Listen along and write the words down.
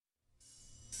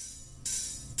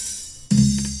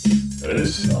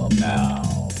Listen up now.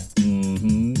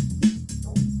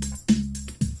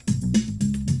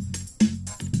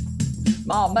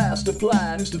 My master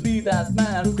plan is to be that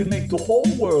man who can make the whole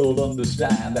world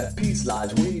understand that peace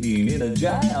lies waiting in a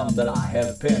jam that I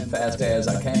have penned fast as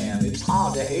I can. It's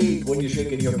hard to hate when you're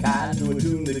shaking your can to a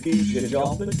tune that keeps you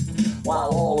jumping, while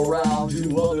all around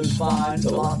you others find it's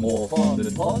a lot more fun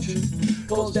than punching.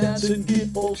 Cause dancing get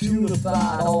folks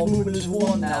unified, all moving as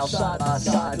one now, side by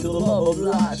side, till the love of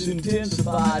life's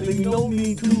intensified. Leaving no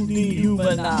need to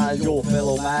dehumanize your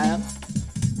fellow man,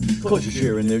 cause you're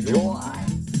sharing their joy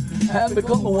and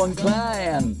become the one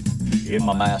clan in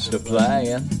my master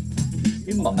plan,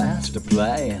 in my master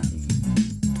plan.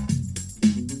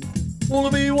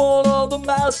 Wanna be one of the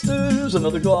masters,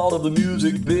 another god of the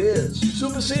music biz,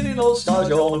 superseding those stars,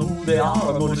 you all know who they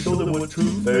are. I'm gonna show them what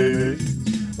true fame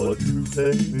is, what true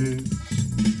fame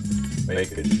is,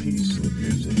 making peace with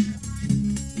music.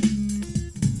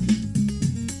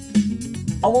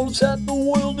 I wanna set the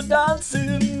world to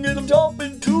dancing, get them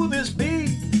jumping to this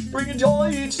beat, bringing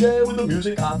joy each day with the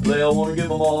music I play. I wanna give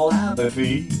them all happy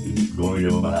feet, gonna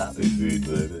give them a happy feet,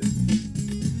 baby.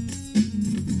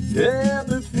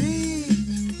 Happy feet.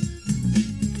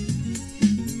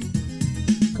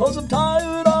 Cause I'm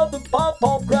tired of the pop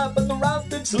crap and the rap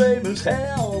that's lame as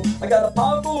hell. I got a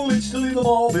powerful itch to leave them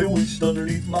all bewitched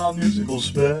underneath my musical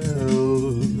spell.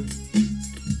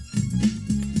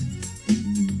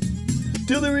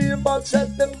 Till their earbuds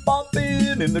set them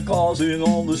popping in the cars and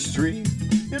on the street,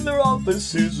 in their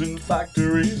offices and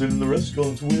factories, in the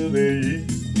restaurants where they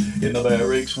eat, in the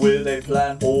barracks where they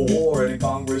plan for war, and in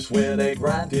Congress where they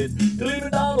grant it. Till even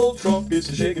Donald Trump gets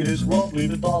to shaking his roughly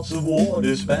the thoughts of war,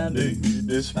 disband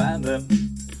them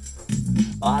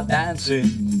by dancing,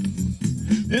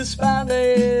 disband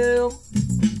them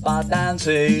by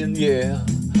dancing, yeah.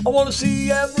 I wanna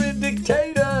see every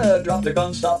dictator drop their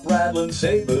guns, stop rattling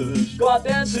sabers, go out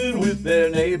dancing with their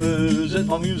neighbors as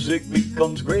my music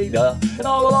becomes greater. And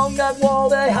all along that wall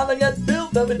they haven't yet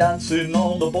built, they'll be dancing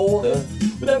on the border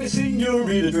with every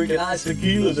senorita drinking iced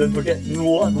tequilas and forgetting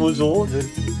what was ordered.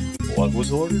 What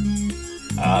was ordered?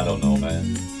 I don't know,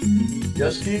 man.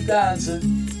 Just keep dancing.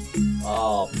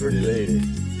 Oh, pretty lady,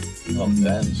 come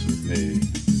dance with me.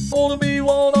 Wanna be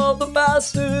one of the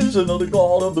masters, another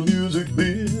god of the music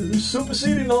biz,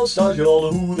 superseding those stars, you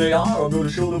all know who they are. I'm gonna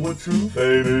show them what true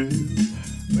fame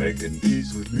is, making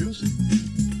peace with music,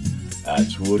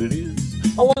 that's what it is.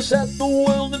 I wanna set the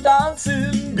world to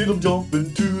dancing, get them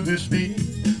jumping to this beat,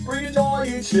 bringing joy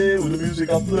each day with the music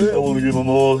I play. I wanna give them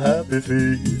all happy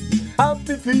feet,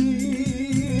 happy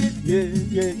feet, yeah,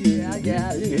 yeah, yeah,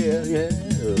 yeah, yeah, yeah.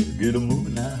 Get them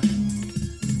moving now.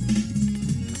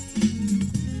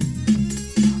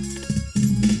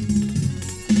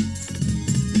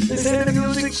 They say the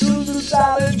music soothes the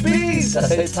silent beast. I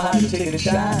say it's time to take a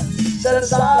chance, set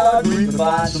aside our grief and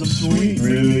find some sweet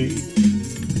relief.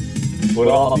 Put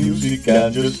on my music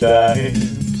and just dance.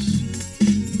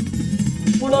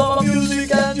 Put on my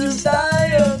music and just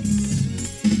dance.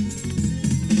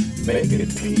 Making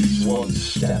peace one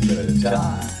step at a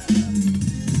time.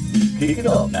 Kick it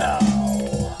up now.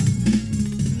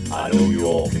 I know you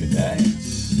all can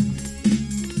dance.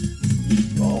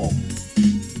 Come on.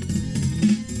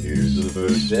 Here's the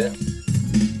first step.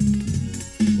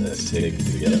 Let's take it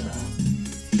together.